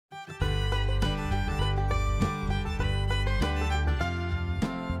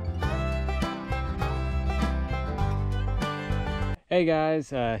Hey guys,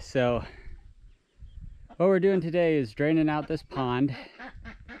 so what we're doing today is draining out this pond,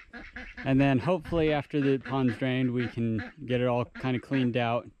 and then hopefully after the pond's drained we can get it all kind of cleaned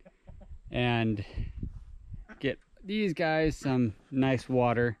out and get these guys some nice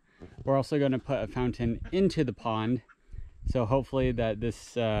water. We're also going to put a fountain into the pond, so hopefully that this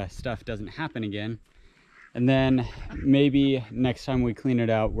stuff doesn't happen again. And then maybe next time we clean it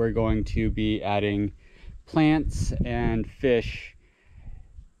out, we're going to be adding plants and fish.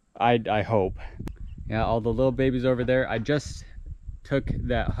 I hope. Yeah, all the little babies over there. I just took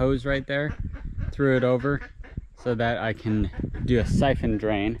that hose right there, threw it over so that I can do a siphon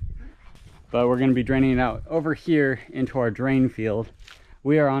drain. But we're going to be draining it out over here into our drain field.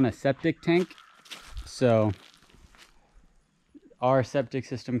 We are on a septic tank, so our septic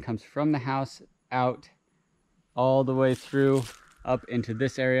system comes from the house out all the way through up into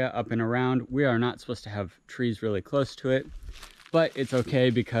this area, up and around. We are not supposed to have trees really close to it, but it's okay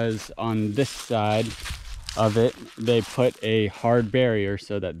because on this side of it they put a hard barrier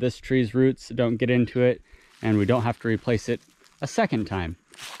so that this tree's roots don't get into it and we don't have to replace it a second time.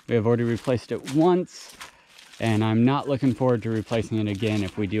 We have already replaced it once, and I'm not looking forward to replacing it again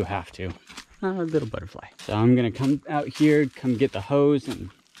if we do have to. A little butterfly. So I'm gonna come out here, come get the hose and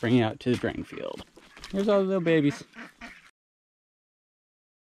bring it out to the drain field. Here's all the little babies.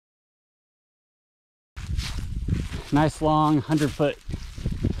 Nice long 100-foot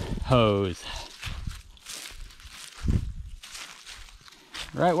hose.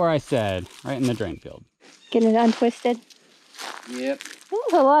 Right where I said, right in the drain field. Getting it untwisted. Yep. Oh,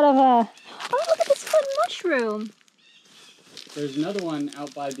 a lot of oh, look at this fun mushroom. There's another one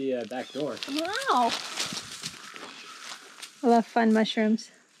out by the back door. Wow. I love fun mushrooms.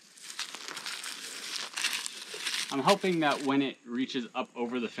 I'm hoping that when it reaches up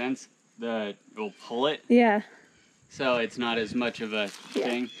over the fence, it will pull it. Yeah. So it's not as much of a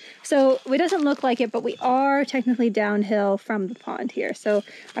thing. So it doesn't look like it, but we are technically downhill from the pond here. So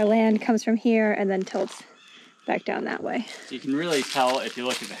our land comes from here and then tilts back down that way. So you can really tell if you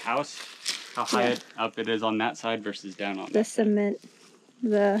look at the house how high up it is on that side versus down on the cement,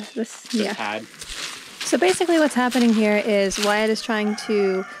 the pad. So basically what's happening here is Wyatt is trying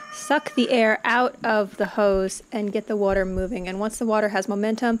to suck the air out of the hose and get the water moving. And once the water has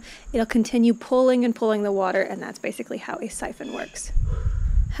momentum, it'll continue pulling and pulling the water, and that's basically how a siphon works.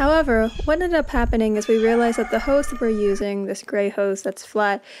 However, what ended up happening is we realized that the hose that we're using, this gray hose that's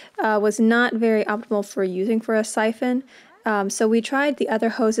flat, was not very optimal for using for a siphon. So we tried the other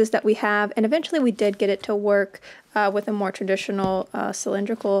hoses that we have, and eventually we did get it to work with a more traditional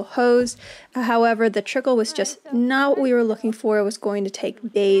cylindrical hose. However, the trickle was just not what we were looking for. It was going to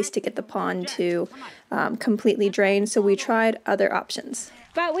take days to get the pond to completely drain, so we tried other options.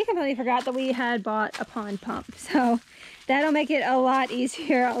 But we completely forgot that we had bought a pond pump, so that'll make it a lot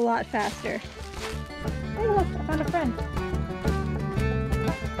easier, a lot faster. Hey, look, I found a friend.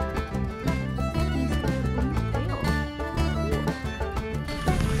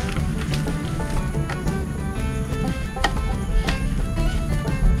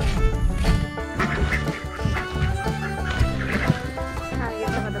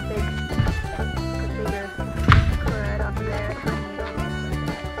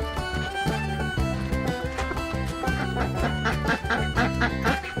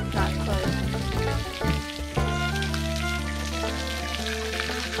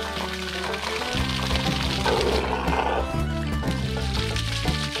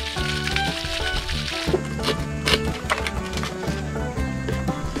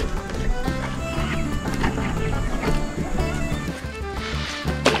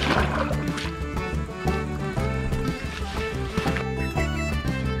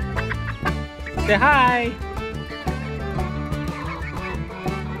 Say hi!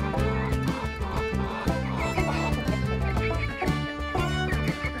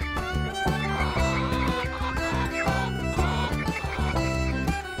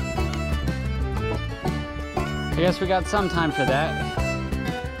 I guess we got some time for that.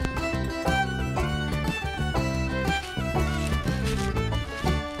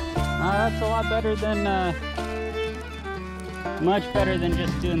 That's a lot better than, much better than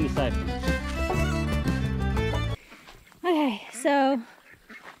just doing the siphon. Okay, so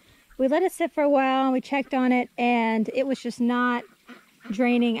we let it sit for a while and we checked on it, and it was just not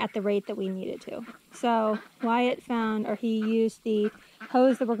draining at the rate that we needed to. So Wyatt found, or he used the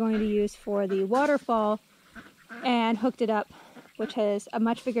hose that we're going to use for the waterfall and hooked it up, which has a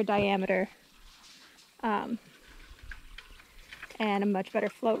much bigger diameter and a much better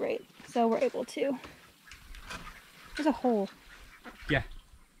flow rate. So we're able to, there's a hole. Yeah.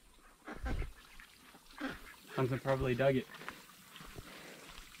 Something probably dug it.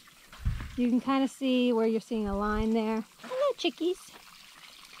 You can kind of see where you're seeing a line there. Hello, chickies.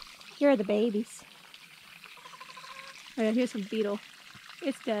 Here are the babies. Oh yeah, here's some beetle.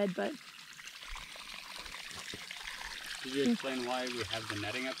 It's dead, but... Did you explain why we have the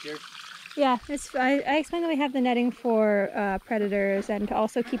netting up here? Yeah, I explained that we have the netting for predators and to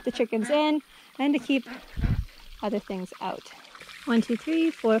also keep the chickens in and to keep other things out. 1, 2,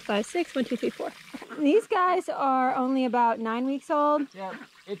 3, 4, 5, 6. 1, 2, 3, 4. These guys are only about 9 weeks old. Yeah,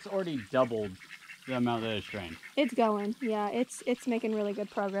 it's already doubled the amount that it's drained. It's going, yeah, it's making really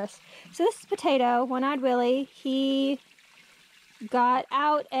good progress. So this is Potato, One-Eyed Willie. He got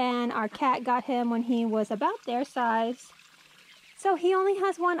out and our cat got him when he was about their size. So he only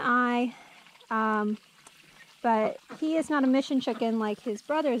has one eye, but he is not a mission chicken like his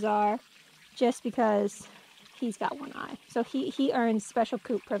brothers are, just because he's got one eye. So he earns special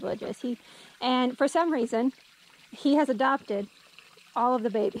coop privileges. And for some reason, he has adopted all of the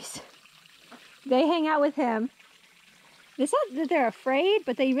babies. They hang out with him. It's not that they're afraid,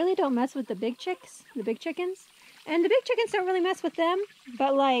 but they really don't mess with the big chicks, the big chickens. And the big chickens don't really mess with them,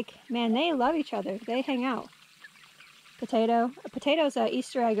 but like, man, they love each other. They hang out. Potato's a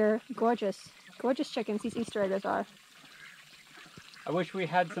Easter egger. Gorgeous. Gorgeous chickens, these Easter eggers are. I wish we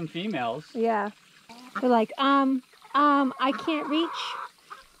had some females. Yeah. They're like, I can't reach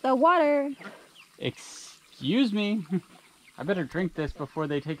the water. Excuse me. I better drink this before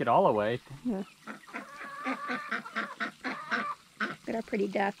they take it all away. Yeah. Look at our pretty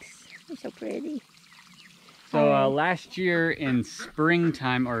ducks. They're so pretty. So last year in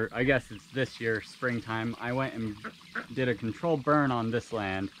springtime, or I guess it's this year springtime, I went and did a control burn on this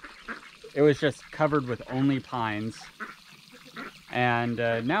land. It was just covered with only pines. And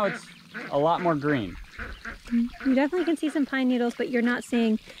now it's a lot more green. You definitely can see some pine needles, but you're not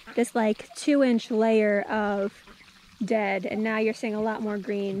seeing this like 2-inch layer of dead, and now you're seeing a lot more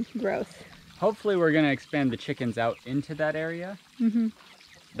green growth. Hopefully we're going to expand the chickens out into that area. Mm-hmm.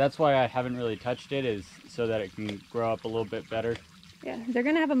 That's why I haven't really touched it, is so that it can grow up a little bit better. Yeah, they're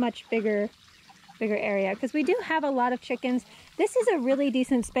going to have a much bigger area, because we do have a lot of chickens. This is a really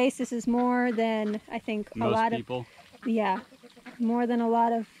decent space. This is more than, I think, Most people. Yeah, more than a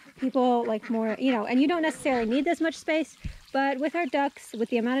lot of people, like more, you know, and you don't necessarily need this much space, but with our ducks,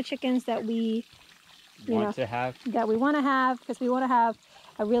 with the amount of chickens that we want to have, because we want to have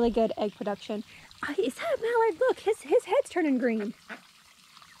a really good egg production. Is that a mallard? Look, his head's turning green.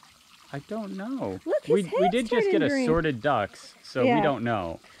 I don't know. Look, we did just get assorted ducks, so we don't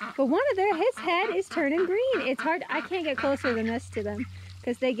know. But his head is turning green. It's hard. I can't get closer than this to them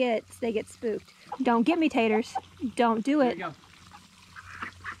because they get spooked. Don't get me, taters. Don't do it. Here you go.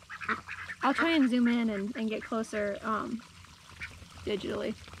 I'll try and zoom in and get closer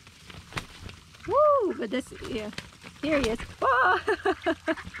digitally. Woo! But this, yeah. Here he is. Whoa!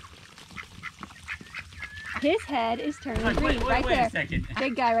 His head is turning green right there. Wait a second.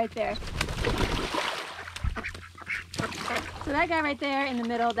 Big guy right there. So that guy right there in the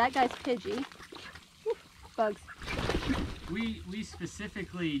middle, that guy's Pidgey. Whew, bugs. We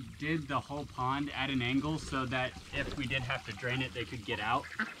specifically did the whole pond at an angle so that if we did have to drain it, they could get out.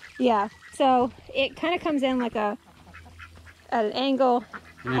 Yeah, so it kind of comes in like at an angle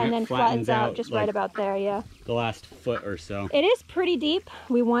and then flattens out just like right about there, yeah. The last foot or so. It is pretty deep.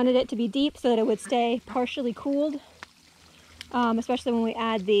 We wanted it to be deep so that it would stay partially cooled, especially when we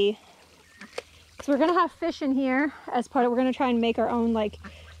add because we're gonna have fish in here as part of, we're gonna try and make our own like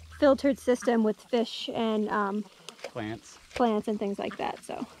filtered system with fish and plants and things like that.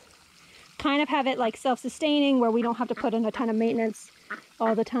 So kind of have it like self-sustaining where we don't have to put in a ton of maintenance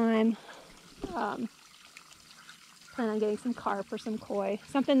all the time. Plan on getting some carp or some koi,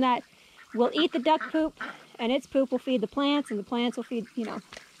 something that will eat the duck poop, and its poop will feed the plants, and the plants will feed, you know.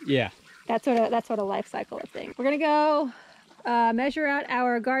 Yeah. That sort of life cycle of thing. We're gonna go measure out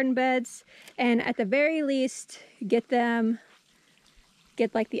our garden beds, and at the very least get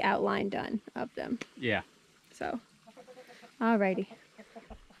like the outline done of them. Yeah. So, alrighty.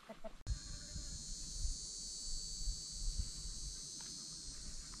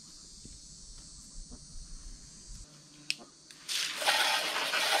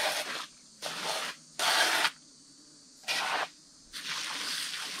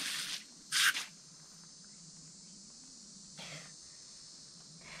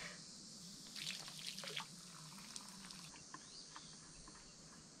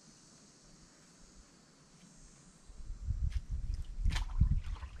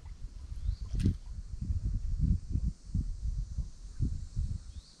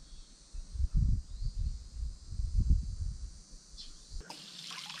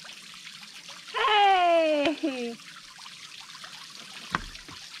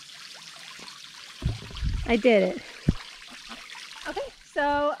 I did it. Okay,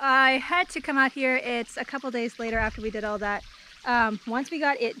 so I had to come out here. It's a couple days later after we did all that. Once we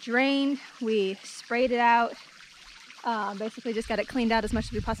got it drained, we sprayed it out. Basically just got it cleaned out as much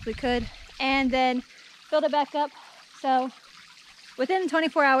as we possibly could, and then filled it back up. So within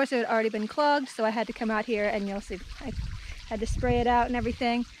 24 hours it had already been clogged, so I had to come out here, and you'll see I had to spray it out and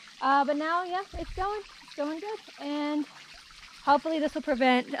everything. But now, yeah, it's going good, and hopefully this will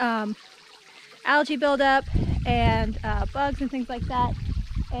prevent algae buildup and bugs and things like that.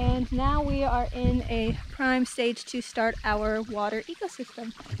 And now we are in a prime stage to start our water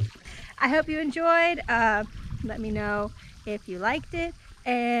ecosystem. I hope you enjoyed. Let me know if you liked it,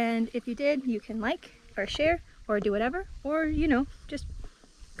 and if you did, you can like or share or do whatever, or just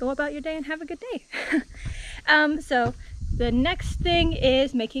go about your day and have a good day. So the next thing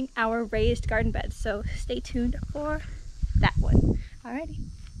is making our raised garden beds, so stay tuned for that one. Alrighty,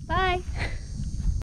 bye.